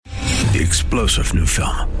The explosive new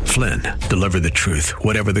film, Flynn, deliver the truth,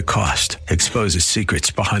 whatever the cost, exposes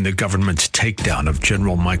secrets behind the government's takedown of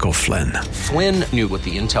General Michael Flynn. Flynn knew what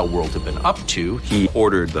the intel world had been up to. He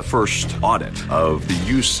ordered the first audit of the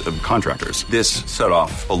use of contractors. This set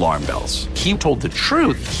off alarm bells. He told the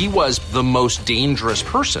truth. He was the most dangerous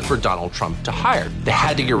person for Donald Trump to hire. They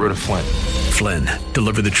had to get rid of Flynn. Flynn,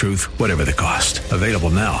 deliver the truth, whatever the cost. Available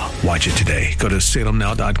now. Watch it today. Go to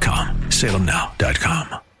salemnow.com.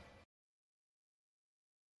 salemnow.com.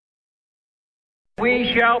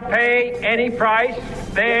 We shall pay any price,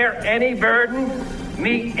 bear any burden,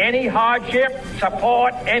 meet any hardship,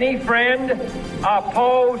 support any friend,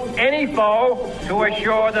 oppose any foe to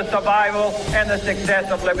assure the survival and the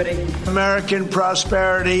success of liberty. American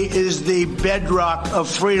prosperity is the bedrock of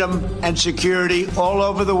freedom and security all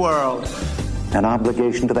over the world. An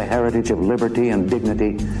obligation to the heritage of liberty and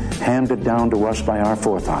dignity handed down to us by our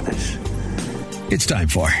forefathers. It's time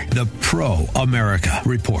for the Pro-America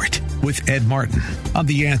Report with Ed Martin on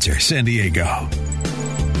The Answer San Diego.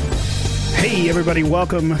 Hey, everybody.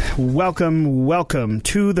 Welcome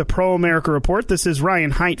to the Pro-America Report. This is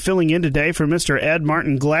Ryan Haidt filling in today for Mr. Ed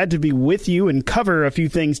Martin. Glad to be with you and cover a few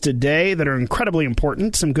things today that are incredibly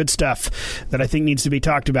important. Some good stuff that I think needs to be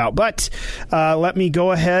talked about. But let me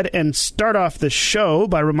go ahead and start off the show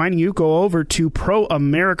by reminding you, go over to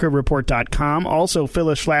ProAmericaReport.com, also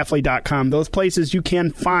PhyllisSchlafly.com. Those places you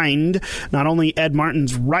can find not only Ed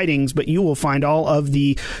Martin's writings, but you will find all of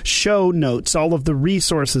the show notes, all of the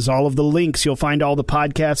resources, all of the links. You'll find all the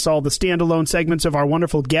podcasts, all the standalone segments of our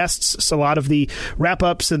wonderful guests. So a lot of the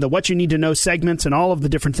wrap-ups and the What You Need to Know segments and all of the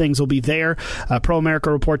different things will be there.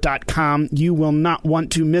 ProAmericaReport.com. You will not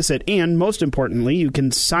want to miss it. And most importantly, you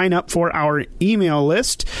can sign up for our email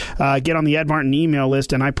list. Get on the Ed Martin email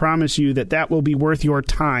list, and I promise you that will be worth your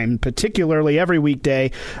time, particularly every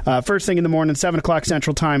weekday, first thing in the morning, 7 o'clock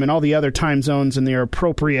Central Time, and all the other time zones in their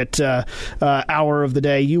appropriate hour of the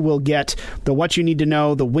day. You will get the What You Need to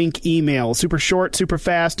Know, the Wink email. Super short, super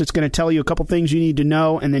fast. It's going to tell you a couple things you need to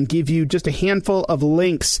know and then give you just a handful of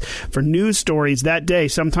links for news stories that day.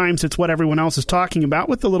 Sometimes it's what everyone else is talking about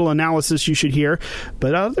with the little analysis you should hear,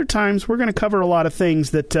 but other times we're going to cover a lot of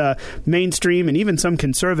things that mainstream and even some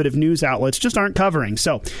conservative news outlets just aren't covering.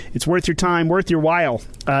 So it's worth your time, worth your while.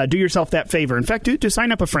 Do yourself that favor. In fact, do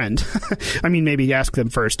sign up a friend. I mean, maybe ask them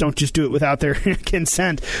first. Don't just do it without their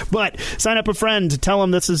consent, but sign up a friend to tell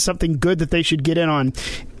them this is something good that they should get in on.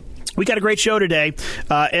 We got a great show today.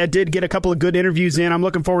 Ed did get a couple of good interviews in. I'm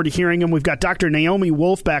looking forward to hearing them. We've got Dr. Naomi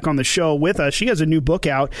Wolf back on the show with us. She has a new book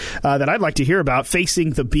out that I'd like to hear about,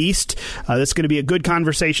 Facing the Beast. That's going to be a good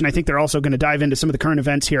conversation. I think they're also going to dive into some of the current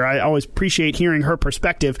events here. I always appreciate hearing her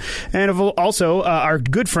perspective. And also our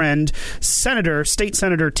good friend, State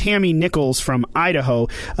Senator Tammy Nichols from Idaho.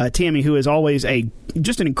 Tammy, who is always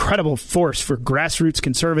just an incredible force for grassroots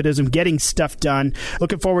conservatism, getting stuff done.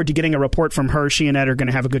 Looking forward to getting a report from her. She and Ed are going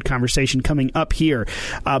to have a good conversation coming up here.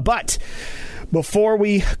 But before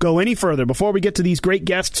we go any further, before we get to these great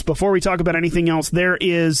guests, before we talk about anything else, there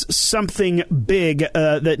is something big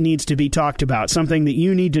that needs to be talked about, something that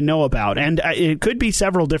you need to know about. And it could be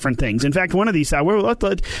several different things. In fact, one of these,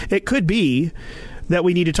 it could be that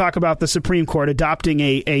we need to talk about the Supreme Court adopting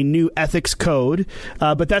a new ethics code,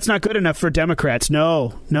 but that's not good enough for Democrats.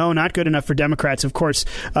 No, not good enough for Democrats. Of course,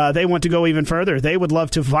 they want to go even further. They would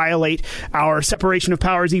love to violate our separation of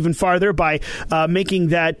powers even farther by making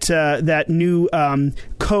that new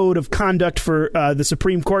code of conduct for the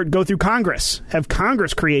Supreme Court go through Congress. Have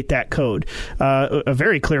Congress create that code. A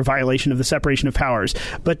very clear violation of the separation of powers.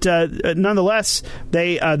 But nonetheless,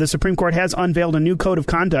 the Supreme Court has unveiled a new code of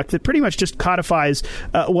conduct that pretty much just codifies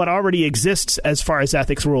what already exists as far as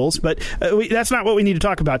ethics rules. But that's not what we need to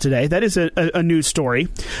talk about today. That is a news story.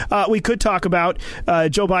 We could talk about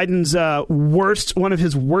Joe Biden's one of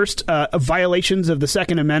his worst violations of the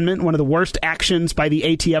Second Amendment, one of the worst actions by the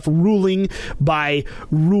ATF, ruling by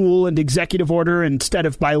rule and executive order instead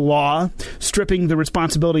of by law, stripping the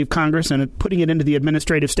responsibility of Congress and putting it into the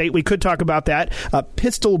administrative state. We could talk about that.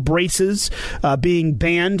 Pistol braces being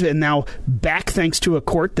banned and now back thanks to a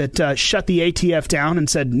court that shut the ATF down and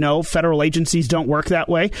said, no, federal agencies don't work that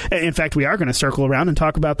way. In fact, we are going to circle around and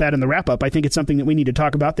talk about that in the wrap-up. I think it's something that we need to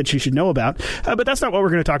talk about, that you should know about. But that's not what we're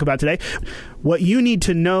going to talk about today. What you need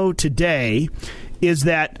to know today is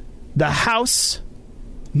that the House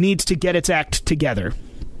needs to get its act together.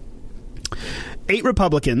 8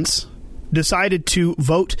 Republicans decided to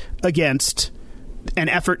vote against an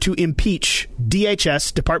effort to impeach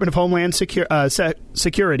DHS, Department of Homeland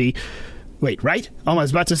Security. Wait, right? I was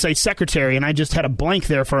about to say Secretary, and I just had a blank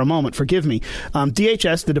there for a moment. Forgive me.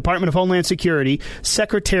 DHS, the Department of Homeland Security,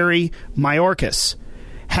 Secretary Mayorkas,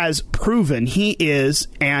 has proven he is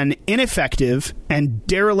an ineffective and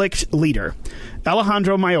derelict leader.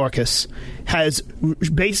 Alejandro Mayorkas has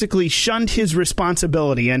basically shunned his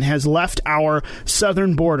responsibility and has left our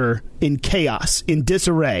southern border in chaos, in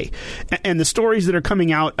disarray. And the stories that are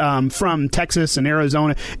coming out from Texas and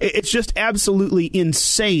Arizona, it's just absolutely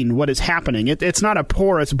insane what is happening. It's not a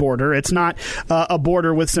porous border. It's not a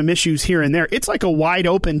border with some issues here and there. It's like a wide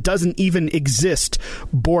open, doesn't even exist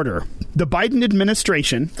border. The Biden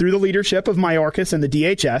administration, through the leadership of Mayorkas and the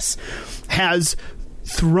DHS, has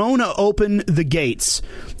thrown open the gates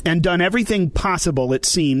and done everything possible, it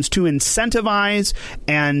seems, to incentivize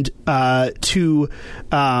and to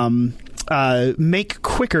make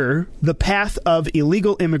quicker the path of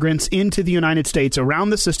illegal immigrants into the United States, around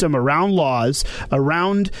the system, around laws,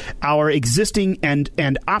 around our existing and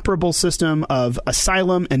operable system of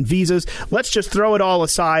asylum and visas. Let's just throw it all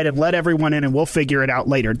aside and let everyone in, and we'll figure it out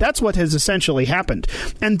later. That's what has essentially happened.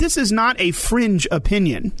 And this is not a fringe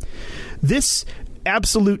opinion. This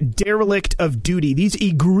absolute derelict of duty, these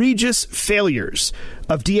egregious failures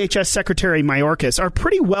of DHS Secretary Mayorkas are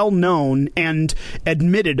pretty well known and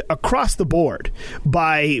admitted across the board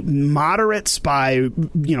by moderates, by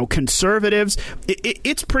conservatives.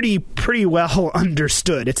 It's pretty well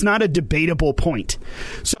understood. It's not a debatable point.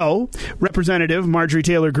 So Representative Marjorie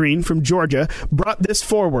Taylor Greene from Georgia brought this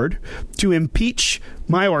forward to impeach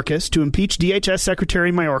Mayorkas, to impeach DHS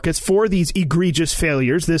Secretary Mayorkas for these egregious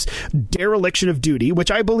failures, this dereliction of duty,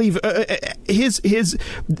 which I believe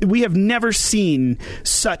we have never seen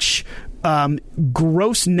such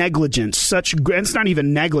gross negligence, it's not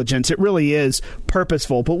even negligence, it really is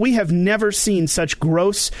purposeful, but we have never seen such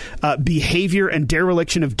gross behavior and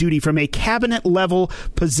dereliction of duty from a cabinet level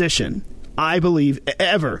position, I believe,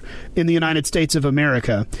 ever in the United States of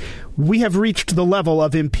America. We have reached the level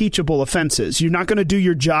of impeachable offenses. You're not going to do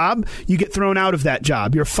your job, you get thrown out of that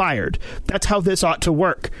job, you're fired. That's how this ought to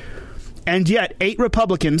work. And yet, 8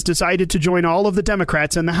 Republicans decided to join all of the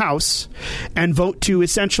Democrats in the House and vote to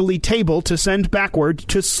essentially table, to send backward,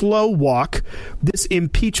 to slow walk this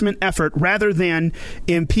impeachment effort rather than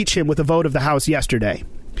impeach him with a vote of the House yesterday.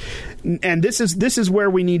 And this is where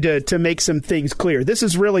we need to make some things clear. This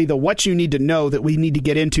is really the what you need to know that we need to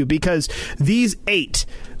get into, because these 8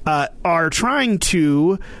 are trying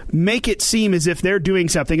to make it seem as if they're doing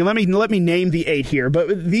something. And let me name the 8 here.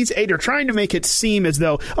 But these 8 are trying to make it seem as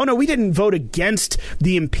though, oh no, we didn't vote against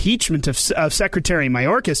the impeachment of Secretary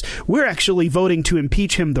Mayorkas. We're actually voting to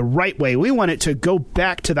impeach him the right way. We want it to go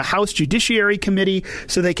back to the House Judiciary Committee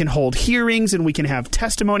so they can hold hearings and we can have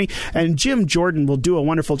testimony. And Jim Jordan will do a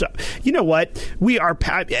wonderful job. You know what?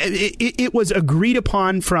 It was agreed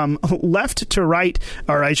upon from left to right,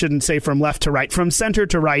 or I shouldn't say from left to right, from center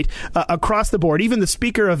to right, across the board. Even the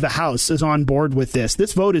Speaker of the House is on board with this.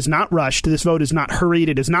 This vote is not rushed. This vote is not hurried.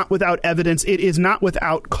 It is not without evidence. It is not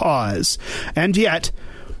without cause. And yet,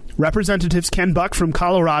 Representatives Ken Buck from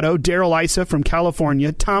Colorado, Darrell Issa from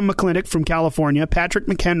California, Tom McClintock from California, Patrick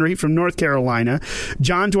McHenry from North Carolina,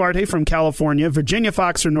 John Duarte from California, Virginia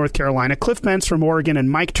Fox from North Carolina, Cliff Pence from Oregon, and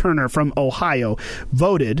Mike Turner from Ohio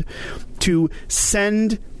voted to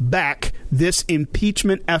send back this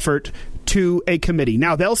impeachment effort to a committee.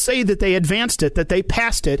 Now, they'll say that they advanced it, that they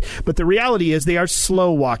passed it, but the reality is they are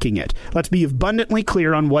slow walking it. Let's be abundantly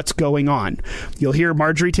clear on what's going on. You'll hear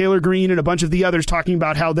Marjorie Taylor Greene and a bunch of the others talking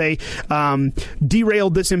about how they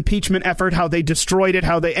derailed this impeachment effort, how they destroyed it,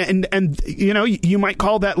 how they and you might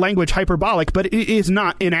call that language hyperbolic, but it is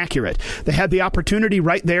not inaccurate. They had the opportunity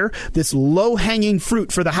right there, this low-hanging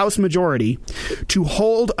fruit for the House majority, to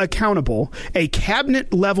hold accountable a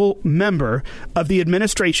cabinet-level member of the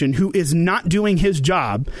administration who is not doing his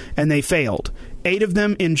job, and they failed. 8 of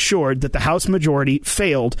them ensured that the House majority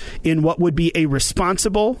failed in what would be a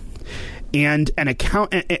responsible and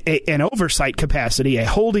an oversight capacity, a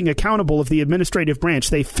holding accountable of the administrative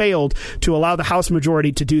branch. They failed to allow the House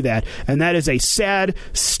majority to do that, and that is a sad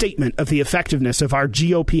statement of the effectiveness of our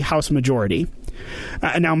GOP House majority.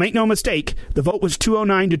 Now, make no mistake, the vote was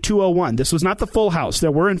 209 to 201. This was not the full House.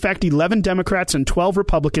 There were, in fact, 11 Democrats and 12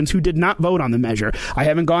 Republicans who did not vote on the measure. I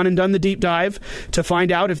haven't gone and done the deep dive to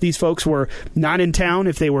find out if these folks were not in town,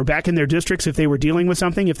 if they were back in their districts, if they were dealing with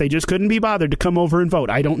something, if they just couldn't be bothered to come over and vote.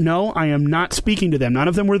 I don't know. I am not speaking to them. None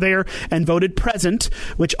of them were there and voted present,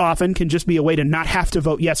 which often can just be a way to not have to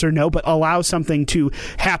vote yes or no, but allow something to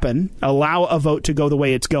happen, allow a vote to go the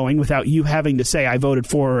way it's going without you having to say I voted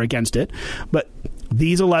for or against it. But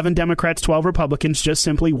These 11 Democrats, 12 Republicans just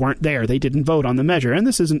simply weren't there. They didn't vote on the measure. And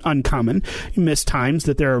this isn't uncommon. You miss times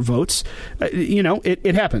that there are votes.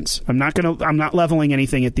 It happens. I'm not leveling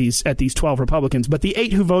anything at these 12 Republicans, but the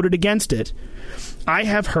 8 who voted against it, I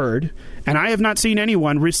have heard, and I have not seen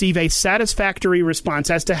anyone receive a satisfactory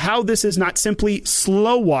response as to how this is not simply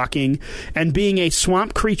slow walking and being a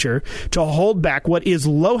swamp creature to hold back what is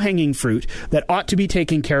low-hanging fruit that ought to be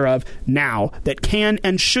taken care of now, that can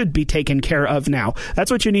and should be taken care of now.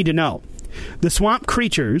 That's what you need to know. The swamp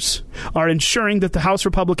creatures are ensuring that the House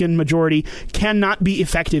Republican majority cannot be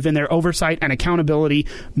effective in their oversight and accountability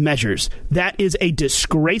measures. That is a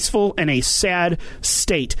disgraceful and a sad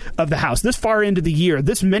state of the House. This far into the year,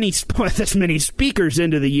 this many speakers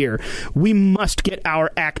into the year, we must get our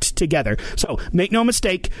act together. So make no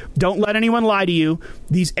mistake, don't let anyone lie to you.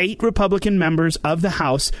 These 8 Republican members of the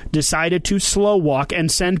House decided to slow walk and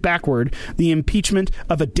send backward the impeachment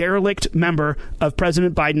of a derelict member of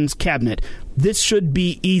President Biden's cabinet. This should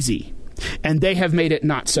be easy, and they have made it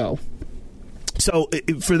not so. So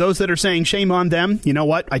for those that are saying shame on them, you know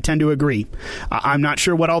what? I tend to agree. I'm not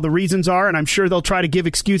sure what all the reasons are, and I'm sure they'll try to give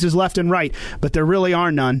excuses left and right, but there really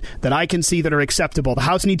are none that I can see that are acceptable. The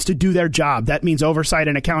House needs to do their job. That means oversight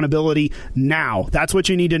and accountability now. That's what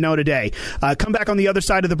you need to know today. Come back on the other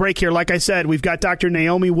side of the break here. Like I said, we've got Dr.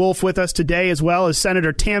 Naomi Wolf with us today, as well as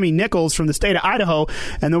Senator Tammy Nichols from the state of Idaho,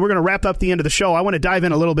 and then we're going to wrap up the end of the show. I want to dive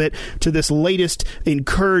in a little bit to this latest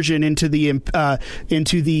incursion into the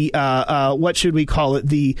what should we call it,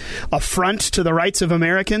 the affront to the rights of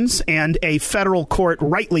Americans, and a federal court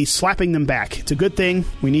rightly slapping them back. It's a good thing.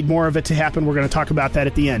 We need more of it to happen. We're going to talk about that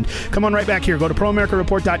at the end. Come on right back here. Go to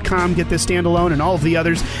proamericareport.com, get this standalone and all of the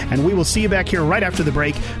others, and we will see you back here right after the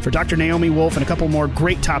break for Dr. Naomi Wolf and a couple more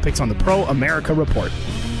great topics on the Pro America Report.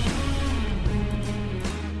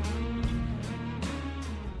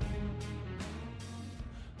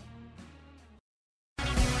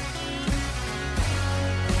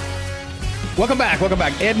 Welcome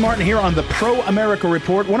back. Ed Martin here on the Pro America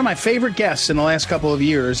Report. One of my favorite guests in the last couple of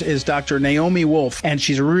years is Dr. Naomi Wolf, and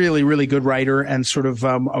she's a really, really good writer and sort of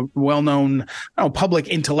a well-known public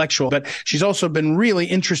intellectual, but she's also been really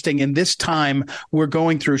interesting in this time we're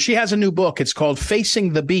going through. She has a new book. It's called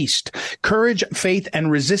Facing the Beast: Courage, Faith,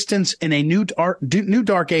 and Resistance in a New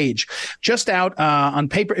Dark Age. Just out in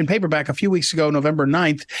paperback a few weeks ago, November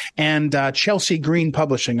 9th, and Chelsea Green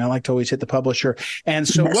Publishing. I like to always hit the publisher. And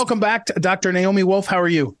so welcome back, Dr. Naomi Wolf. How are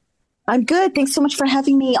you? I'm good. Thanks so much for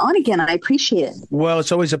having me on again. I appreciate it. Well,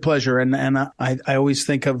 it's always a pleasure. And I always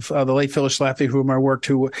think of the late Phyllis Schlafly, whom I worked,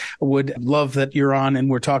 who would love that you're on and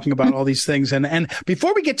we're talking about all these things. And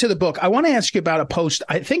before we get to the book, I want to ask you about a post.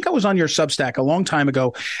 I think I was on your Substack a long time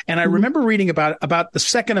ago, and I remember reading about the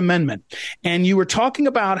Second Amendment. And you were talking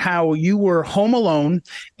about how you were home alone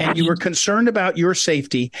and you were concerned about your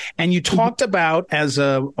safety. And you talked about, as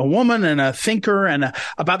a woman and a thinker, and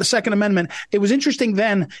about the Second Amendment. It was interesting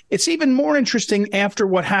then. It's even more interesting after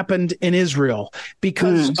what happened in Israel,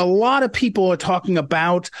 because a lot of people are talking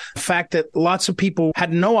about the fact that lots of people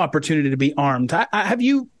had no opportunity to be armed. Have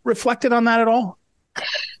you reflected on that at all?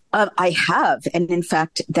 I have. And in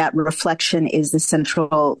fact, that reflection is the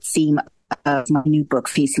central theme of my new book,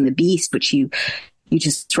 Facing the Beast, which you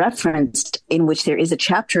just referenced, in which there is a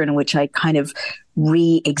chapter in which I kind of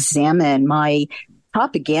re-examine my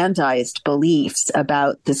propagandized beliefs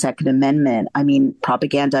about the Second Amendment. I mean,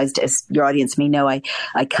 propagandized, as your audience may know, I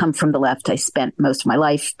come from the left. I spent most of my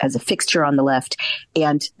life as a fixture on the left,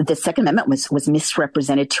 and the Second Amendment was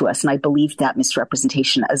misrepresented to us. And I believed that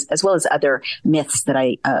misrepresentation, as well as other myths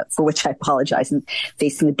that for which I apologize in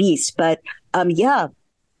Facing the Beast. But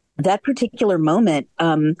that particular moment,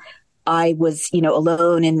 I was,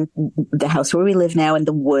 alone in the house where we live now, in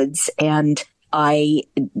the woods, and I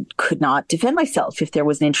could not defend myself if there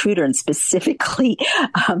was an intruder. And specifically,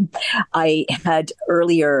 I had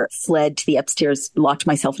earlier fled to the upstairs, locked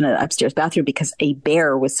myself in an upstairs bathroom because a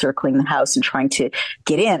bear was circling the house and trying to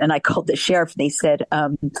get in. And I called the sheriff, and they said,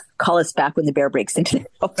 call us back when the bear breaks into the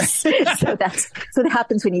house. So that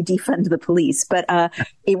happens when you defund the police. But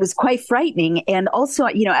it was quite frightening. And also,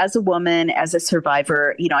 as a woman, as a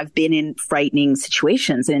survivor, I've been in frightening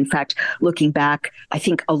situations. And in fact, looking back, I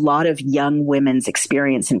think a lot of young women's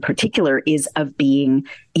experience in particular is of being,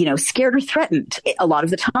 scared or threatened a lot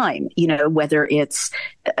of the time, whether it's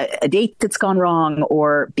a date that's gone wrong,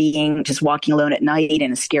 or being just walking alone at night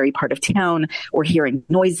in a scary part of town, or hearing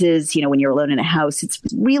noises, when you're alone in a house. It's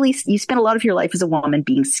really, you spend a lot of your life as a woman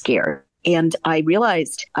being scared. And I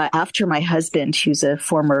realized after my husband, who's a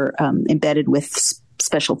former embedded with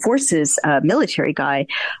special forces military guy.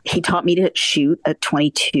 He taught me to shoot at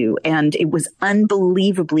 22, and it was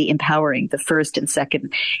unbelievably empowering the first and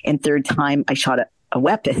second and third time I shot a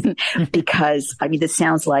weapon, because I mean, this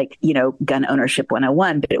sounds like, gun ownership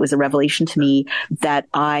 101, but it was a revelation to me that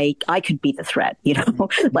I could be the threat,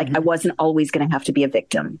 like I wasn't always going to have to be a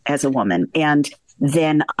victim as a woman. And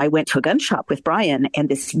then I went to a gun shop with Brian, and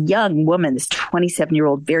this young woman, this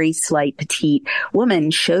 27-year-old, very slight, petite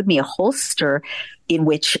woman, showed me a holster in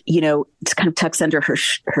which, it's kind of tucks under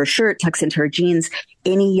her shirt, tucks into her jeans.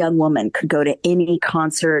 Any young woman could go to any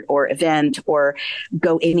concert or event or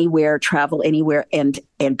go anywhere, travel anywhere, and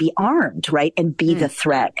be armed, right? And be the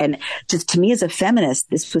threat. And just to me as a feminist,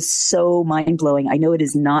 this was so mind-blowing. I know it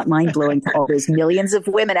is not mind-blowing to all those millions of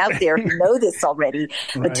women out there who know this already,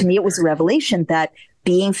 but to me it was a revelation that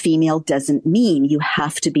being female doesn't mean you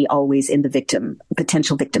have to be always in the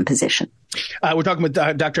potential victim position. We're talking with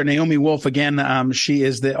Dr. Naomi Wolf again. She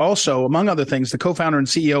is also, among other things, the co-founder and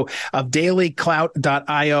CEO of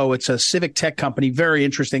dailyclout.io. It's a civic tech company. Very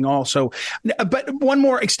interesting also. But one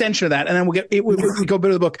more extension of that, and then we'll go a bit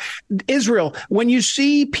of the book. Israel, when you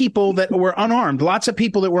see people that were unarmed, lots of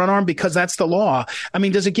people that were unarmed because that's the law, I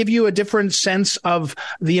mean, does it give you a different sense of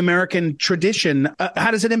the American tradition? How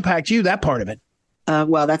does it impact you, that part of it?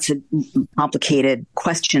 Well, that's a complicated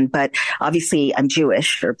question, but obviously I'm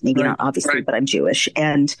Jewish, or maybe not obviously, but I'm Jewish.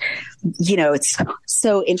 And, it's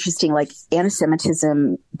so interesting. Like,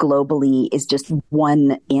 anti-Semitism globally is just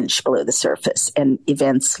 1 inch below the surface. And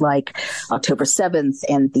events like October 7th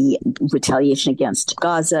and the retaliation against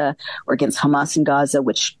Gaza or against Hamas in Gaza,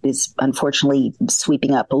 which is unfortunately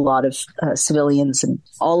sweeping up a lot of civilians, and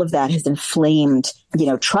all of that has inflamed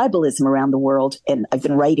tribalism around the world. And I've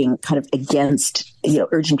been writing kind of against,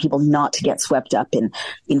 urging people not to get swept up in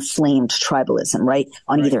inflamed tribalism, right,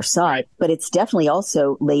 on either side. But it's definitely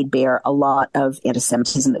also laid bare a lot of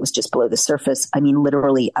anti-Semitism that was just below the surface. I mean,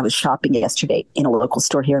 literally, I was shopping yesterday in a local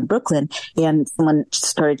store here in Brooklyn, and someone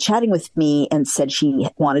started chatting with me and said she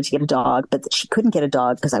wanted to get a dog, but that she couldn't get a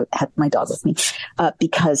dog because I had my dog with me,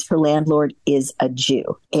 because her landlord is a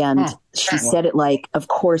Jew. And she said it like, of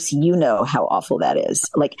course, how awful that is.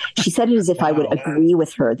 Like, she said it as if I would agree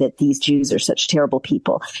with her that these Jews are such terrible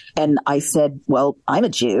people. And I said, well, I'm a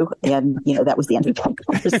Jew. And, that was the end of the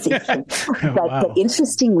conversation. But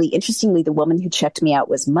interestingly, the woman who checked me out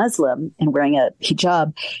was Muslim and wearing a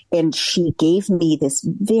hijab. And she gave me this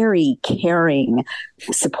very caring,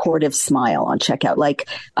 supportive smile on checkout. Like,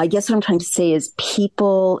 I guess what I'm trying to say is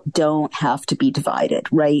people don't have to be divided,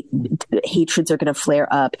 right? Hatreds are going to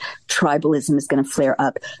flare up. Tribalism is going to flare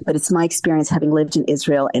up. But it's my experience, having lived in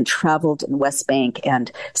Israel and traveled in the West Bank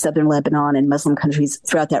and southern Lebanon and Muslim countries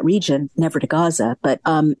throughout that region, never to Gaza, but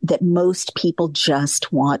that most people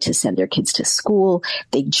just want to send their kids to school.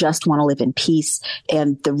 They just want to live in peace.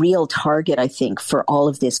 And the real target, I think, for all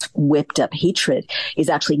of this whipped up hatred is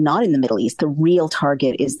actually not in the Middle East. The real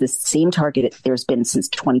target is the same target there's been since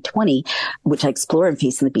 2020, which I explore in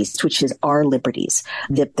Facing the Beast, which is our liberties.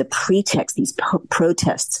 The pretext, these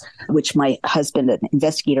protests, which my husband, an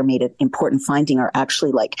investigator, made an important finding, are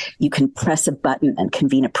actually like, you can press a button and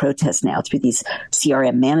convene a protest now through these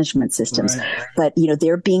CRM management systems. Right. But,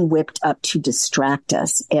 they're being whipped up to distract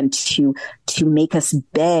us and to make us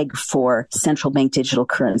beg for central bank digital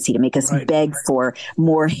currency, to make us beg for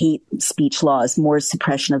more hate speech laws, more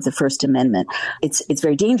suppression of the First Amendment. It's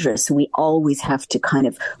very dangerous. We always have to kind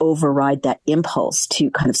of override that impulse to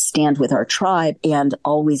kind of stand with our tribe and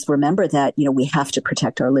always remember that, we have to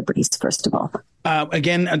protect our liberties first of all.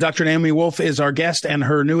 Again, Dr. Naomi Wolf is our guest, and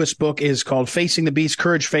her newest book is called Facing the Beast,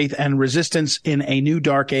 Courage, Faith, and Resistance in a New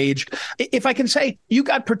Dark Age. If I can say, you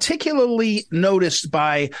got particularly noticed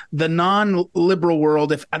by the non-liberal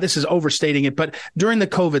world, if this is overstating it, but during the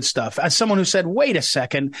COVID stuff, as someone who said, wait a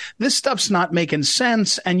second, this stuff's not making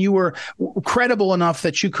sense, and you were credible enough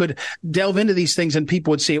that you could delve into these things and people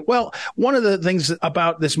would see it. Well, one of the things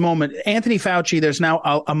about this moment, Anthony Fauci, there's now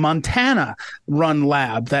a Montana-run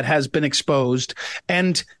lab that has been exposed.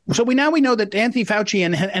 And so we know that Anthony Fauci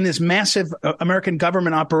and his massive American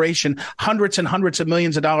government operation, hundreds and hundreds of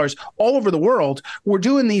millions of dollars all over the world, were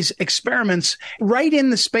doing these experiments right in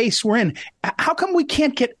the space we're in. How come we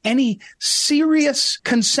can't get any serious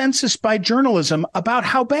consensus by journalism about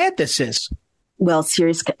how bad this is? Well,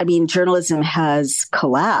 journalism has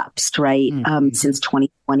collapsed, right, since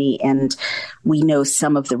 2020. And we know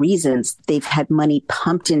some of the reasons. They've had money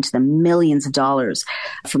pumped into them, millions of dollars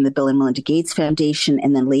from the Bill and Melinda Gates Foundation,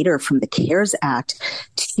 and then later from the CARES Act,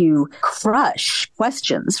 to crush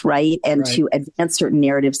questions, right, and to advance certain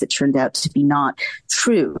narratives that turned out to be not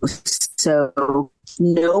true. So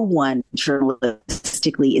no one journalist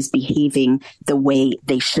domestically is behaving the way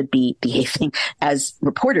they should be behaving as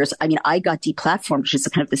reporters. I mean, I got deplatformed, which is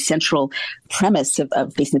kind of the central premise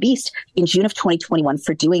of Facing the Beast, in June of 2021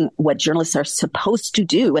 for doing what journalists are supposed to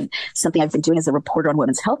do, and something I've been doing as a reporter on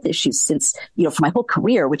women's health issues since, for my whole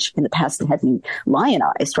career, which in the past had me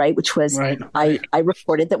lionized, right? Which was, I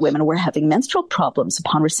reported that women were having menstrual problems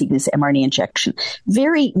upon receiving this mRNA injection.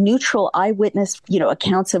 Very neutral eyewitness,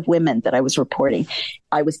 accounts of women that I was reporting.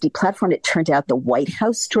 I was deplatformed. It turned out the White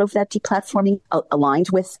House drove that deplatforming, aligned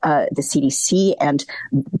with the CDC and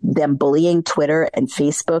them bullying Twitter and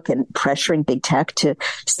Facebook and pressuring big tech to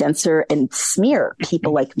censor and smear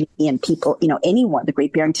people like me and people, anyone, the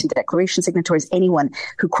Great Barrington Declaration signatories, anyone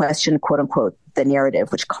who questioned, quote unquote, the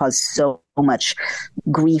narrative, which caused so much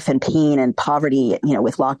grief and pain and poverty,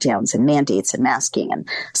 with lockdowns and mandates and masking and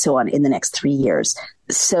so on in the next 3 years.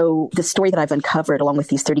 So the story that I've uncovered, along with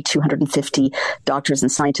these 3,250 doctors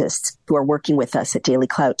and scientists who are working with us at Daily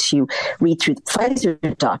Clout to read through the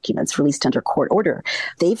Pfizer documents released under court order,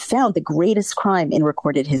 they've found the greatest crime in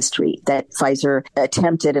recorded history that Pfizer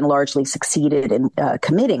attempted and largely succeeded in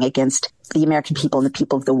committing against the American people and the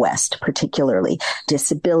people of the West, particularly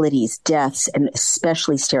disabilities, deaths, and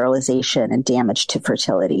especially sterilization and damage to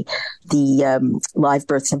fertility. The live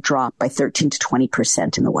births have dropped by 13 to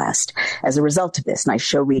 20% in the West as a result of this. And I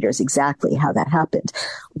show readers exactly how that happened.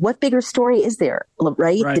 What bigger story is there,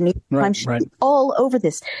 right? The New York Times should be all over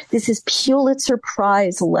this. This is Pulitzer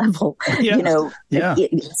Prize level,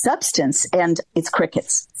 substance, and it's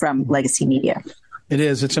crickets from legacy media. It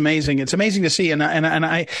is. It's amazing. It's amazing to see. And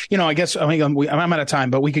I, I guess I'm out of time,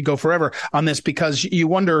 but we could go forever on this because you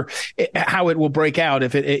wonder how it will break out.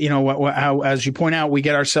 If how, as you point out, we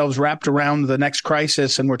get ourselves wrapped around the next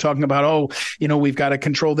crisis and we're talking about, we've got to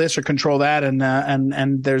control this or control that.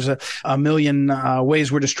 And there's a million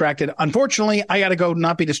ways we're distracted. Unfortunately, I got to go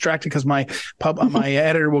not be distracted because my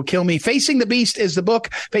editor will kill me. Facing the Beast is the book.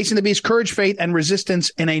 Facing the Beast, Courage, Faith, and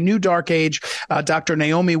Resistance in a New Dark Age. Dr.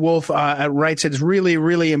 Naomi Wolf writes it's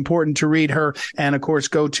really important to read her. And of course,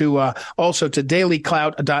 go to also to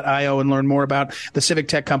dailyclout.io and learn more about the civic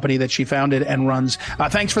tech company that she founded and runs.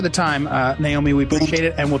 Thanks for the time, Naomi. We appreciate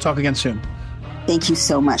it. And we'll talk again soon. Thank you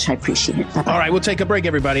so much. I appreciate it. Bye-bye. All right. We'll take a break,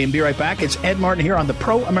 everybody, and be right back. It's Ed Martin here on the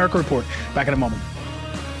Pro America Report. Back in a moment.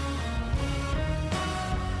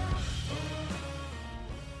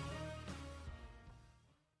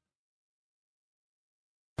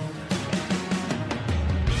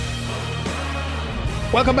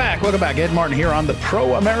 Welcome back. Ed Martin here on the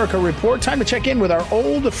Pro America Report. Time to check in with our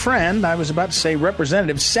old friend, I was about to say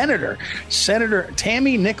representative, Senator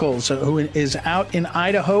Tammy Nichols, who is out in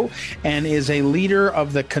Idaho and is a leader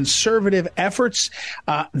of the conservative efforts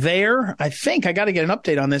there. I think I got to get an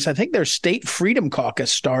update on this. I think their State Freedom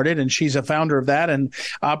Caucus started, and she's a founder of that and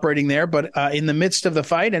operating there. But in the midst of the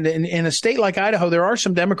fight, and in a state like Idaho, there are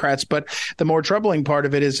some Democrats, but the more troubling part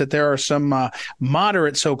of it is that there are some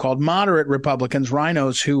so-called moderate Republicans, rhinos,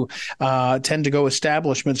 who tend to go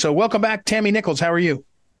establishment. So welcome back, Tammy Nichols. How are you?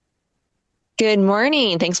 Good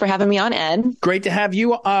morning. Thanks for having me on, Ed. Great to have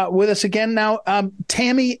you with us again. Now,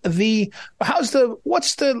 Tammy, what's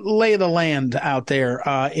the lay of the land out there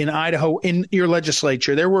in Idaho in your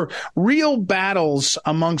legislature? There were real battles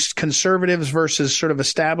amongst conservatives versus sort of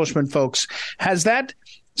establishment folks. Has that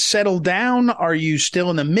settled down? Are you still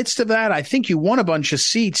in the midst of that? I think you won a bunch of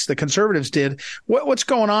seats. The conservatives did. What's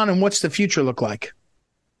going on and what's the future look like?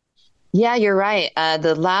 Yeah, you're right.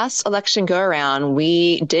 The last election go around,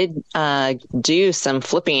 we did do some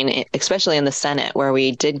flipping, especially in the Senate, where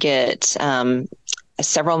we did get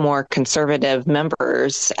several more conservative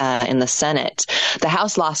members in the Senate. The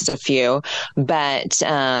House lost a few, but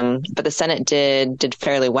the Senate did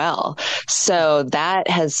fairly well. So that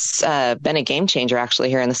has been a game changer actually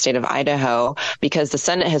here in the state of Idaho, because the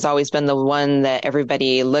Senate has always been the one that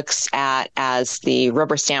everybody looks at as the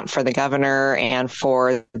rubber stamp for the governor and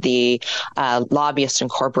for the lobbyists and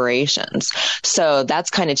corporations. So that's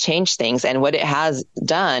kind of changed things. And what it has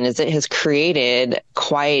done is it has created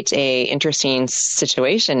quite a interesting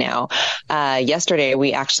situation now. Yesterday,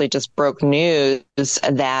 we actually just broke news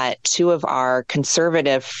that two of our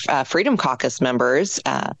conservative Freedom Caucus members,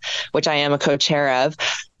 which I am a co-chair of,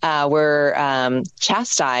 were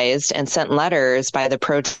chastised and sent letters by the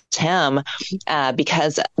pro tem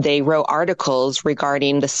because they wrote articles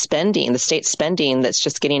regarding the state spending that's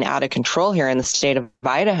just getting out of control here in the state of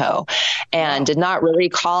Idaho. and did not really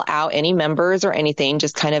call out any members or anything,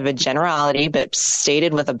 just kind of a generality, but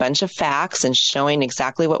stated with a bunch of facts and showing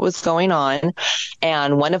exactly what was going on.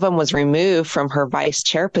 And one of them was removed from her vice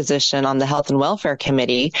chair position on the Health and Welfare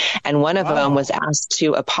Committee. And one of them was asked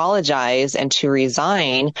to apologize and to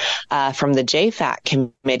resign from the JFAC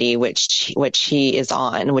committee, which he is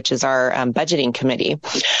on, which is our budgeting committee.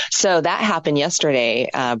 So that happened yesterday.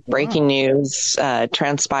 Breaking news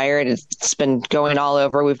transpired. It's been going all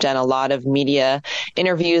over. We've done a lot of media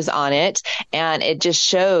interviews on it, and it just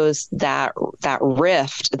shows that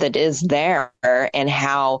rift that is there and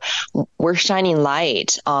how we're shining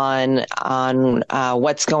light on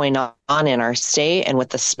what's going on in our state and with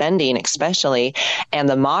the spending especially. And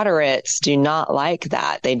the moderates do not like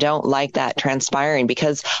that. They don't like that transpiring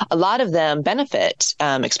because a lot of them benefit,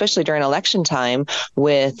 especially during election time,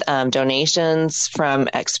 with donations from,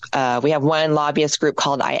 we have one lobbyist group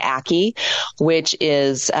called IACI, which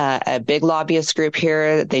is a big lobbyist group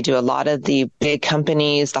here. They do a lot of the big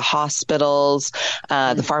companies, the hospitals,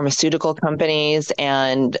 the pharmaceutical companies.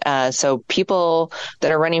 And so people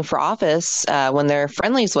that are running for office, when they're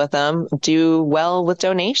friendlies with them, do well with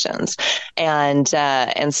donations. And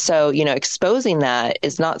so, exposing that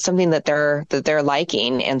is not something that they're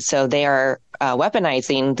liking. And so they are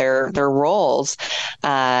weaponizing their roles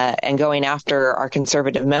and going after our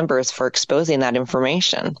conservative members for exposing that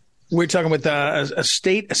information. We're talking with a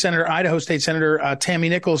state senator, Idaho State Senator Tammy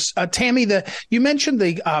Nichols. Tammy, you mentioned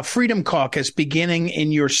the Freedom Caucus beginning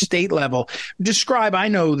in your state level. Describe, I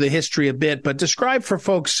know the history a bit, but describe for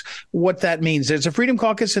folks what that means. There's a Freedom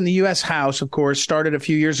Caucus in the U.S. House, of course, started a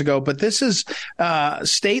few years ago, but this is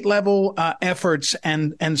state level efforts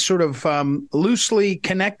and sort of loosely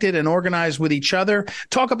connected and organized with each other.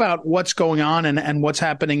 Talk about what's going on and what's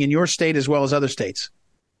happening in your state as well as other states.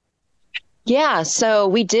 Yeah, so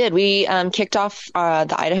we did. We kicked off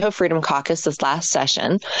the Idaho Freedom Caucus this last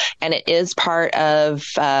session, and it is part of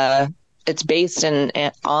it's based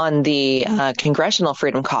on the Congressional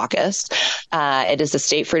Freedom Caucus. It is the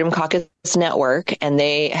State Freedom Caucus Network, and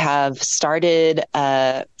they have started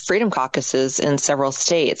freedom caucuses in several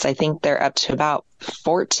states. I think they're up to about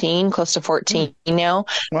 14, close to 14 now,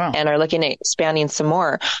 and are looking at expanding some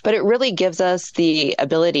more. But it really gives us the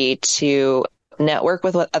ability to network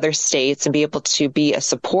with other states and be able to be a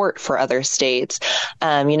support for other states.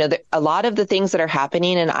 A lot of the things that are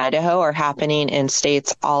happening in Idaho are happening in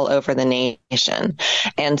states all over the nation.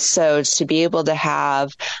 And so to be able to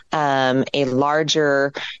have a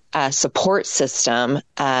larger support system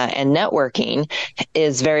and networking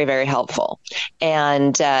is very, very helpful.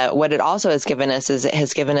 And what it also has given us is it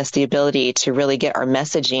has given us the ability to really get our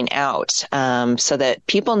messaging out so that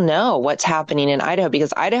people know what's happening in Idaho,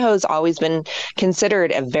 because Idaho has always been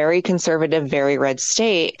considered a very conservative, very red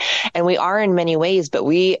state. And we are in many ways, but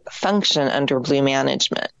we function under blue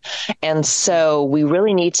management. And so we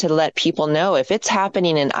really need to let people know if it's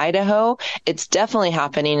happening in Idaho, it's definitely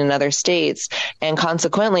happening in other states. And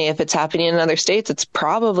consequently, if it's happening in other states, it's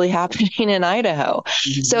probably happening in Idaho.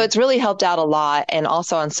 Mm-hmm. So it's really helped out a lot. And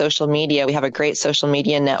also on social media, we have a great social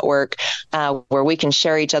media network where we can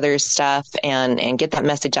share each other's stuff and get that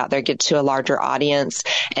message out there, get to a larger audience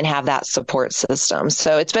and have that support system.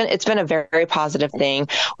 So it's been a very, very positive thing.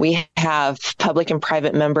 We have public and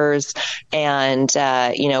private members, and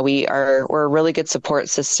we're a really good support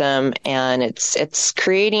system, and it's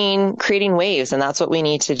creating waves, and that's what we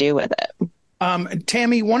need to do with it.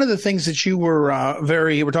 Tammy, one of the things that you were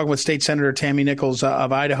we're talking with State Senator Tammy Nichols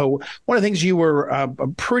of Idaho. One of the things you were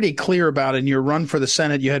pretty clear about in your run for the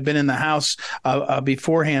Senate, you had been in the House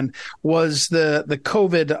beforehand, was the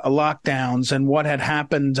COVID lockdowns and what had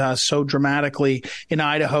happened so dramatically in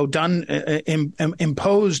Idaho,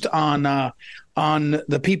 imposed on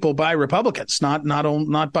the people by Republicans, not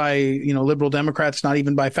by, liberal Democrats, not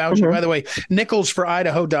even by Fauci. Mm-hmm. By the way,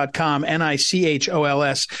 NicholsForIdaho.com,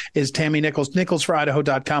 Nichols is Tammy Nichols,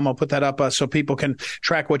 NicholsForIdaho.com. I'll put that up so people can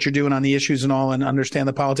track what you're doing on the issues and all and understand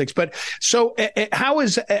the politics. But so how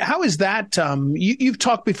is that? You've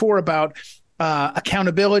talked before about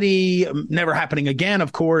accountability never happening again,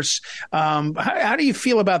 of course. How do you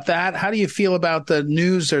feel about that? How do you feel about the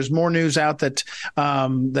news? There's more news out that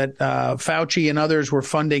Fauci and others were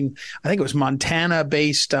funding, I think it was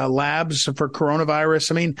Montana-based labs for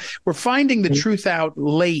coronavirus. I mean, we're finding the truth out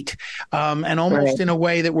late and almost in a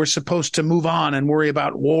way that we're supposed to move on and worry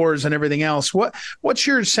about wars and everything else. What's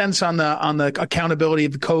your sense on the accountability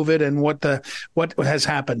of COVID and what has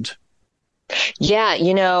happened? Yeah,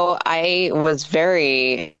 I was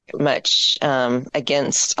very much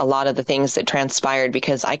against a lot of the things that transpired,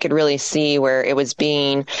 because I could really see where it was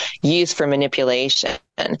being used for manipulation.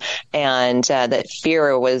 And that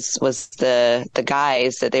fear was the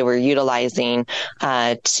guise that they were utilizing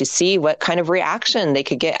to see what kind of reaction they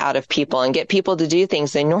could get out of people and get people to do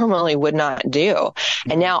things they normally would not do.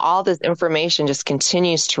 And now all this information just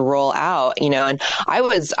continues to roll out, and I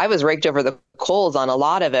was raked over the coals on a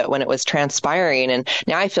lot of it when it was transpiring. And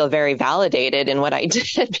now I feel very validated in what I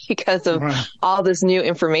did because of all this new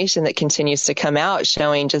information that continues to come out,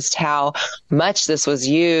 showing just how much this was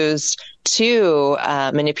used to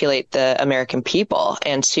manipulate the American people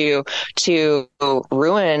and to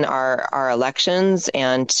ruin our elections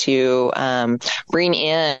and to bring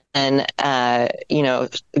in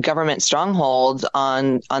government strongholds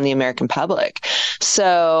on the American public.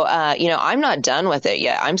 So I'm not done with it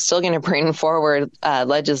yet. I'm still going to bring forward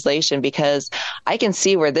legislation because I can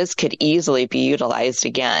see where this could easily be utilized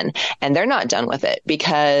again. And they're not done with it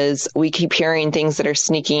because we keep hearing things that are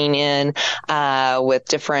sneaking in with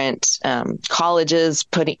different colleges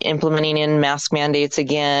implementing in mask mandates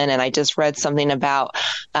again. And I just read something about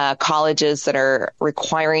colleges that are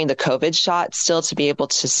requiring the COVID shot still to be able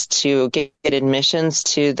to get admissions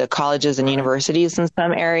to the colleges and universities in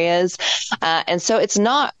some areas. And so it's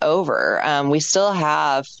not over. We still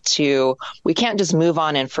have to, we can't just move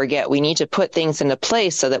on and forget. We need to put things into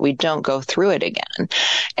place so that we don't go through it again.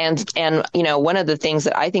 And one of the things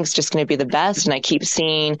that I think is just going to be the best, and I keep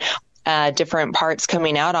seeing different parts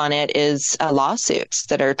coming out on it, is lawsuits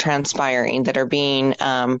that are transpiring, that are being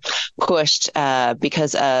pushed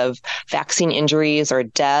because of vaccine injuries or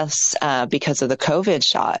deaths because of the COVID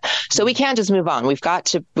shot. So we can't just move on.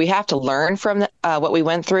 We have to learn from what we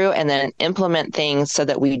went through and then implement things so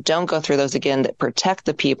that we don't go through those again, that protect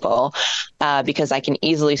the people, because I can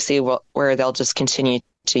easily see where they'll just continue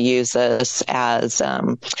to use this as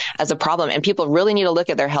a problem. And people really need to look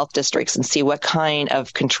at their health districts and see what kind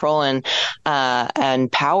of control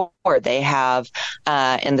and power they have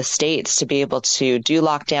in the states to be able to do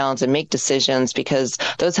lockdowns and make decisions, because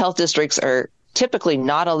those health districts are typically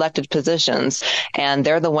not elected positions, and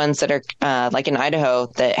they're the ones that are like in Idaho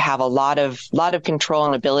that have a lot of control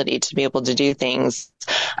and ability to be able to do things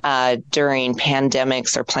during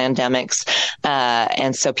pandemics or plandemics,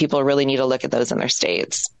 and so people really need to look at those in their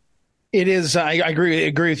states. It is. I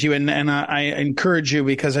agree with you, and I encourage you,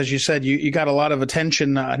 because, as you said, you got a lot of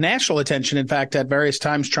attention, national attention, in fact, at various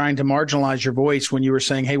times, trying to marginalize your voice when you were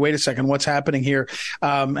saying, "Hey, wait a second, what's happening here?"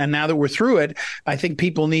 And now that we're through it, I think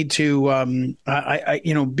people need to,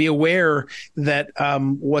 be aware that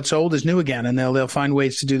what's old is new again, and they'll find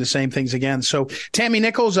ways to do the same things again. So, Tammy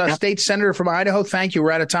Nichols, state senator from Idaho, thank you.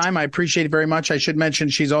 We're out of time. I appreciate it very much. I should mention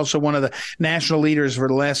she's also one of the national leaders over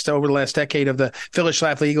the last decade of the Phyllis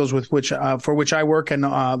Schlafly Eagles, for which I work, and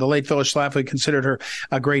the late Phyllis Schlafly considered her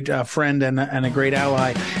a great friend and a great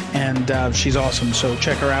ally, and she's awesome. So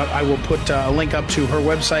check her out. I will put a link up to her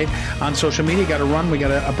website on social media. Got to run. We got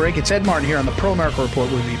a break. It's Ed Martin here on the Pro America Report.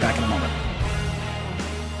 We'll be back in a moment.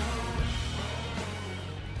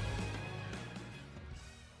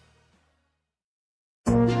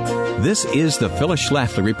 This is the Phyllis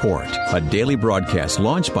Schlafly Report, a daily broadcast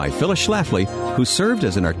launched by Phyllis Schlafly, who served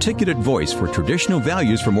as an articulate voice for traditional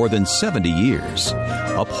values for more than 70 years.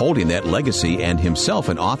 Upholding that legacy, and himself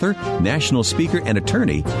an author, national speaker, and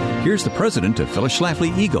attorney, here's the president of Phyllis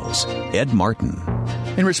Schlafly Eagles, Ed Martin.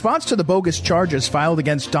 In response to the bogus charges filed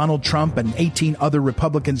against Donald Trump and 18 other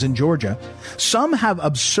Republicans in Georgia, some have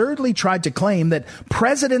absurdly tried to claim that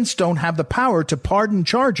presidents don't have the power to pardon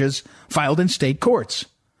charges filed in state courts.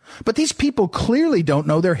 But these people clearly don't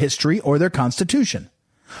know their history or their Constitution.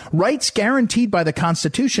 Rights guaranteed by the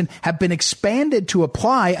Constitution have been expanded to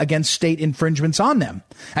apply against state infringements on them,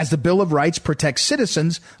 as the Bill of Rights protects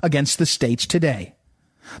citizens against the states today.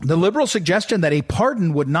 The liberal suggestion that a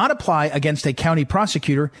pardon would not apply against a county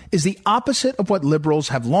prosecutor is the opposite of what liberals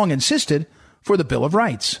have long insisted for the Bill of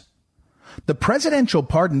Rights. The presidential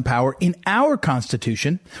pardon power in our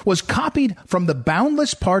Constitution was copied from the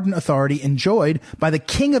boundless pardon authority enjoyed by the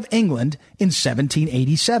King of England in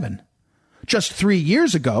 1787. Just 3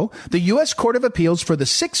 years ago, the U.S. Court of Appeals for the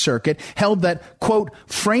Sixth Circuit held that, quote,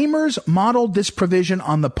 framers modeled this provision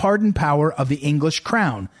on the pardon power of the English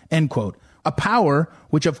crown, end quote, a power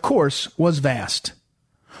which, of course, was vast.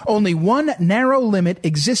 Only one narrow limit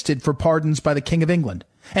existed for pardons by the King of England,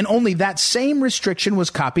 and only that same restriction was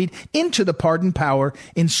copied into the pardon power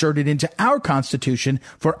inserted into our Constitution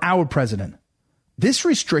for our president. This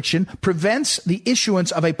restriction prevents the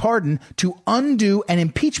issuance of a pardon to undo an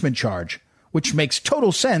impeachment charge, which makes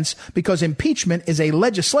total sense because impeachment is a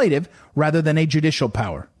legislative rather than a judicial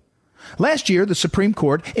power. Last year, the Supreme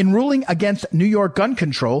Court, in ruling against New York gun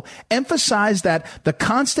control, emphasized that the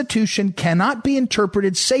Constitution cannot be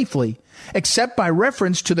interpreted safely except by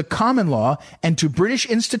reference to the common law and to British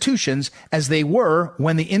institutions as they were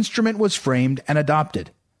when the instrument was framed and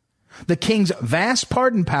adopted. The King's vast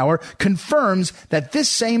pardon power confirms that this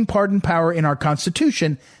same pardon power in our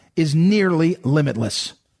Constitution is nearly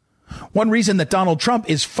limitless. One reason that Donald Trump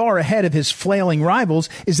is far ahead of his flailing rivals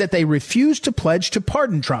is that they refuse to pledge to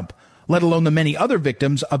pardon Trump, let alone the many other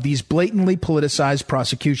victims of these blatantly politicized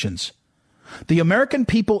prosecutions. The American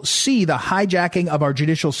people see the hijacking of our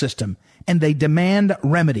judicial system, and they demand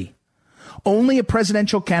remedy. Only a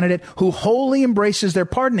presidential candidate who wholly embraces their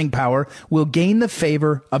pardoning power will gain the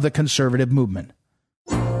favor of the conservative movement.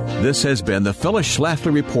 This has been the Phyllis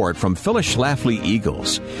Schlafly Report from Phyllis Schlafly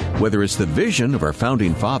Eagles. Whether it's the vision of our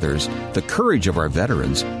founding fathers, the courage of our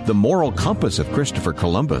veterans, the moral compass of Christopher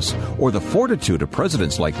Columbus, or the fortitude of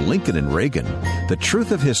presidents like Lincoln and Reagan, the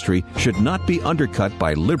truth of history should not be undercut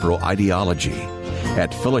by liberal ideology.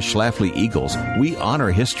 At Phyllis Schlafly Eagles, we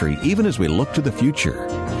honor history even as we look to the future.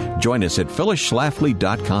 Join us at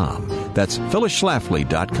phyllisschlafly.com. That's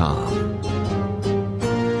phyllisschlafly.com.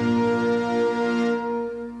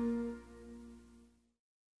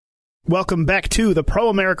 Welcome back to the Pro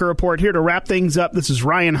America Report. Here to wrap things up, this is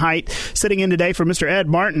Ryan Haidt sitting in today for Mr. Ed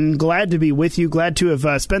Martin. Glad to be with you. Glad to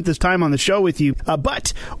have spent this time on the show with you. But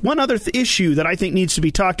one other issue that I think needs to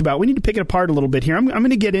be talked about, we need to pick it apart a little bit here. I'm going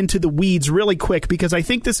to get into the weeds really quick because I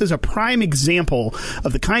think this is a prime example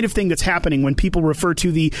of the kind of thing that's happening when people refer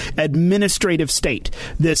to the administrative state,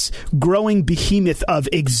 this growing behemoth of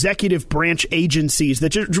executive branch agencies that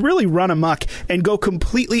just really run amok and go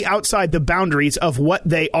completely outside the boundaries of what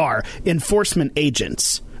they are. Enforcement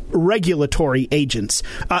agents, regulatory agents.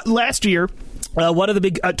 Last year, one of the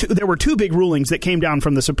big, there were two big rulings that came down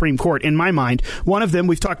from the Supreme Court, in my mind. One of them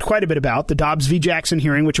we've talked quite a bit about, the Dobbs v. Jackson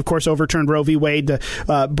hearing, which of course overturned Roe v. Wade,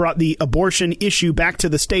 brought the abortion issue back to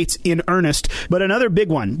the states in earnest. But another big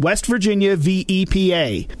one, West Virginia v.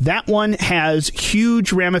 EPA. That one has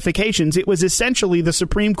huge ramifications. It was essentially the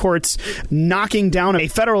Supreme Court's knocking down a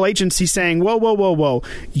federal agency saying, whoa, whoa, whoa, whoa,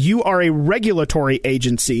 you are a regulatory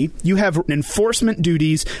agency. You have enforcement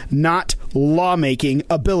duties, not lawmaking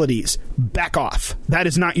abilities. Back off. That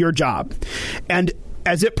is not your job. And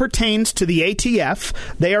as it pertains to the ATF,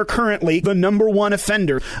 they are currently the number one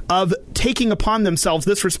offender of taking upon themselves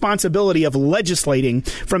this responsibility of legislating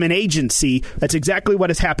from an agency. That's exactly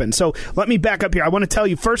what has happened. So let me back up here. I want to tell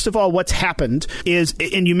you, first of all, what's happened is,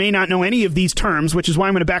 and you may not know any of these terms, which is why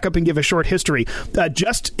I'm going to back up and give a short history.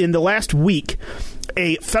 Just in the last week,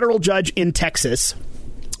 a federal judge in Texas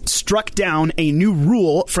struck down a new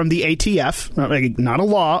rule from the ATF, not a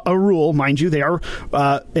law, a rule. Mind you, they are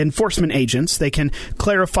enforcement agents. They can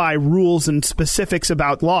clarify rules and specifics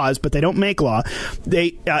about laws, but they don't make law.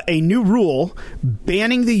 A new rule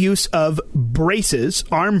banning the use of braces,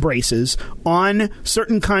 arm braces, on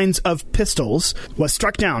certain kinds of pistols was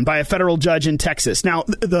struck down by a federal judge in Texas. Now,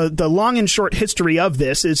 the long and short history of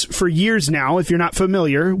this is, for years now, if you're not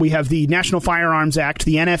familiar, we have the National Firearms Act,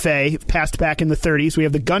 the NFA, passed back in the 30s. We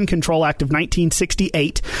have the Gun Control Act of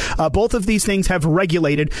 1968. Both of these things have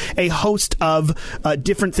regulated a host of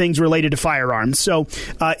different things related to firearms. So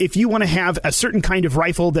if you want to have a certain kind of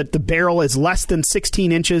rifle that the barrel is less than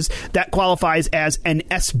 16 inches, that qualifies as an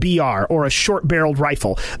SBR, or a short-barreled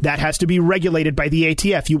rifle. That has to be regulated by the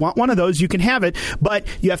ATF. You want one of those, you can have it, but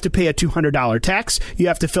you have to pay a $200 tax. You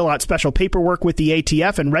have to fill out special paperwork with the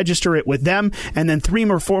ATF and register it with them, and then 3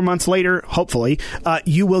 or 4 months later, hopefully,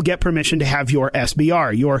 you will get permission to have your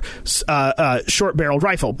SBR, your short-barreled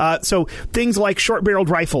rifle. So things like short-barreled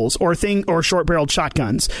rifles or short-barreled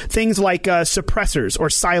shotguns, things like suppressors or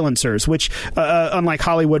silencers, which, unlike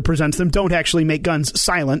Hollywood presents them, don't actually make guns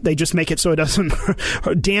silent. They just make it so it doesn't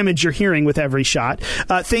damage your hearing with every shot.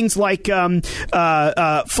 Things like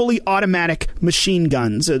fully automatic machine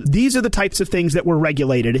guns. These are the types of things that were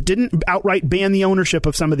regulated. It didn't outright ban the ownership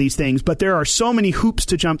of some of these things, but there are so many hoops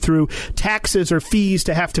to jump through, taxes or fees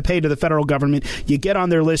to have to pay to the federal government. You get on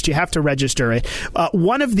their list, you have to register it.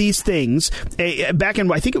 One of these things, back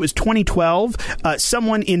in, I think it was 2012,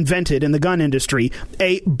 someone invented in the gun industry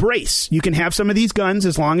a brace. You can have some of these guns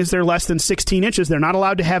as long as they're less than 16 inches. They're not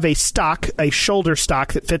allowed to have a stock, a shoulder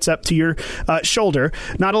stock that fits up to your shoulder.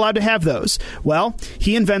 Not allowed to have those. Well,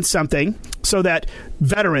 he invents something so that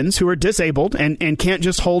veterans who are disabled and can't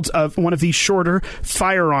just hold one of these shorter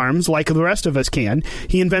firearms like the rest of us can,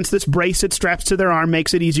 he invents this brace it straps to their arm,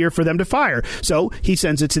 makes it easier for them to fire. So he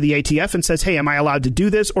sends it to the ATF and says, hey, am I allowed to do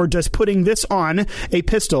this, or does putting this on a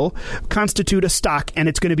pistol constitute a stock and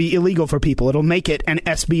it's going to be illegal for people? It'll make it an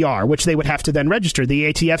SBR, which they would have to then register.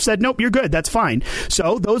 The ATF said, nope, you're good, that's fine.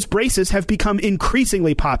 So those braces have become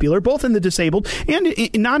increasingly popular, both in the disabled and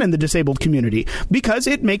not in the disabled community, because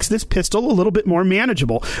it makes this pistol a little bit more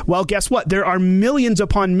manageable. Well, guess what? There are millions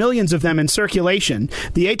upon millions of them in circulation.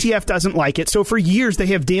 The ATF doesn't like it. So for years, they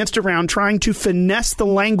have danced around trying to finesse the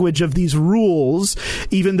language of these rules,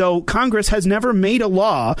 even though Congress has never made a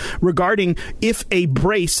law regarding if a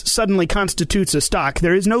brace suddenly constitutes a stock.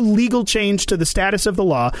 There is no legal change to the status of the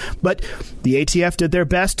law, but the ATF did their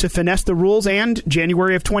best to finesse the rules, and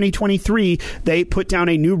January of 2023, they put down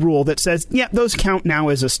a new rule that says, yeah, those count now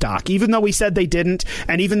as a stock. Even though we said they didn't,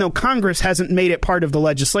 and even though Congress hasn't made it part of the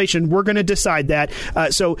legislation, we're going to decide that.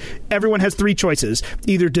 So everyone has three choices: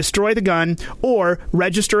 either destroy the gun, or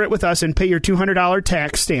register it with us and pay your $200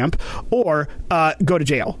 tax stamp, or go to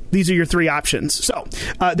jail. These are your three options. So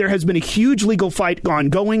there has been a huge legal fight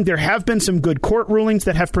ongoing. There have been some good court rulings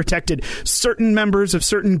that have protected certain members of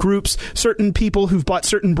certain groups, certain people who've bought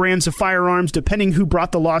certain brands of firearms, depending who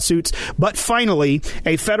brought the lawsuits. But finally,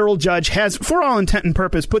 a federal judge has, for all intent and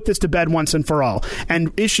purpose, put this to bed once and for all,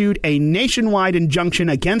 and issued a nationwide injunction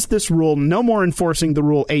against this rule. No more enforcing the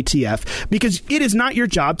rule, ATF, because it is not your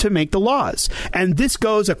job to make the laws. And this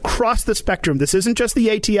goes across the spectrum. This isn't just the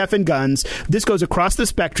ATF and guns. This goes across the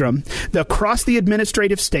spectrum, across the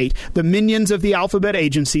administrative state, the minions of the alphabet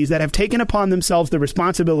agencies that have taken upon themselves the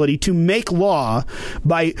responsibility to make law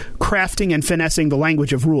by crafting and finessing the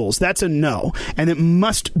language of rules. That's a no. And it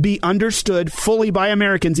must be understood fully by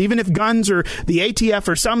Americans, even if guns or the ATF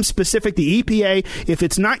or some specific, the EPA, if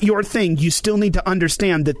it's not your thing, you still need to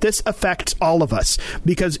understand that this affects all of us,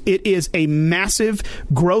 because it is a massive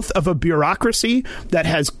growth of a bureaucracy that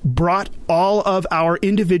has brought all of our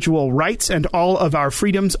individual rights and all of our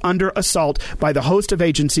freedoms under assault by the host of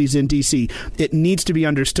agencies in D.C. It needs to be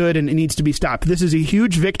understood, and it needs to be stopped. This is a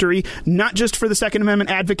huge victory, not just for the Second Amendment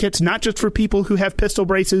advocates, not just for people who have pistol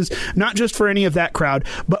braces, not just for any of that crowd,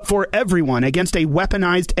 but for everyone against a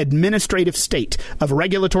weaponized administrative state of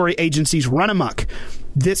regulatory agencies run amok.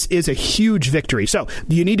 This is a huge victory. So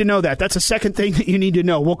you need to know that. That's a second thing that you need to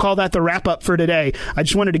know. We'll call that the wrap up for today. I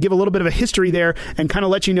just wanted to give a little bit of a history there and kind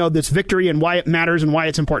of let you know this victory and why it matters and why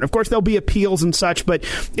it's important. Of course, there'll be appeals and such, but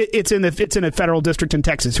it's in a federal district in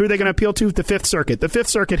Texas. Who are they going to appeal to? The Fifth Circuit. The Fifth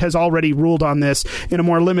Circuit has already ruled on this in a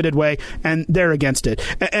more limited way, and they're against it.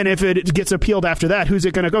 And if it gets appealed after that, who's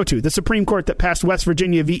it going to go to? The Supreme Court that passed West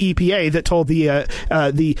Virginia v. EPA that told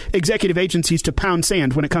the executive agencies to pound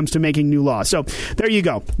sand when it comes to making new law. So there you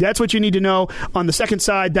go. That's what you need to know. On the second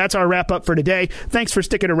side, that's our wrap up for today. Thanks for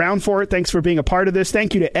sticking around for it. Thanks for being a part of this.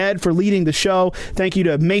 Thank you to Ed for leading the show. Thank you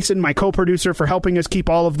to Mason, my co-producer, for helping us keep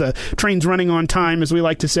all of the trains running on time, as we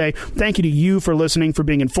like to say. Thank you to you for listening, for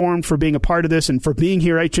being informed, for being a part of this, and for being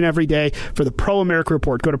here each and every day for the Pro America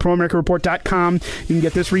Report. Go to proamericareport.com. You can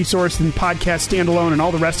get this resource and podcast standalone and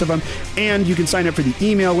all the rest of them. And you can sign up for the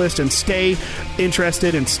email list and stay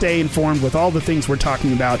interested and stay informed with all the things we're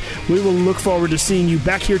talking about. We will look forward to seeing you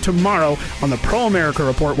back here tomorrow on the Pro America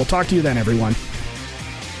Report. We'll talk to you then, everyone.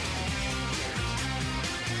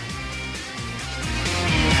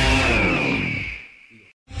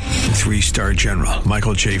 Three-star General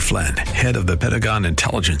Michael J. Flynn, head of the Pentagon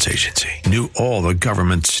Intelligence Agency, knew all the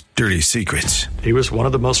government's dirty secrets. He was one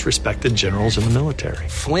of the most respected generals in the military.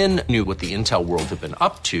 Flynn knew what the intel world had been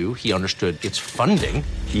up to. He understood its funding.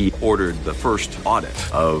 He ordered the first audit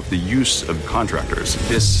of the use of contractors.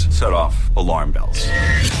 This set off alarm bells.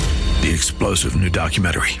 The explosive new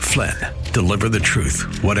documentary, Flynn, Deliver the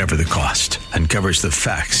Truth, Whatever the Cost, uncovers the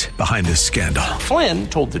facts behind this scandal. Flynn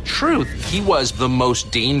told the truth. He was the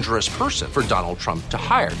most dangerous person for Donald Trump to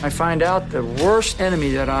hire. I find out the worst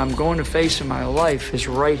enemy that I'm going to face in my life is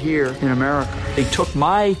right here in America. They took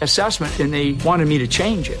my assessment and they wanted me to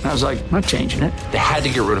change it. And I was like, I'm not changing it. They had to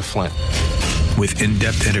get rid of Flynn. With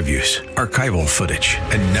in-depth interviews, archival footage,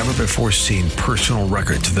 and never-before-seen personal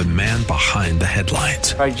records of the man behind the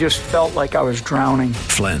headlines. I just felt like I was drowning.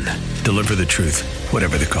 Flynn, Deliver the Truth,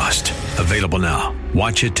 Whatever the Cost. Available now.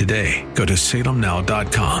 Watch it today. Go to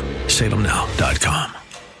salemnow.com. salemnow.com.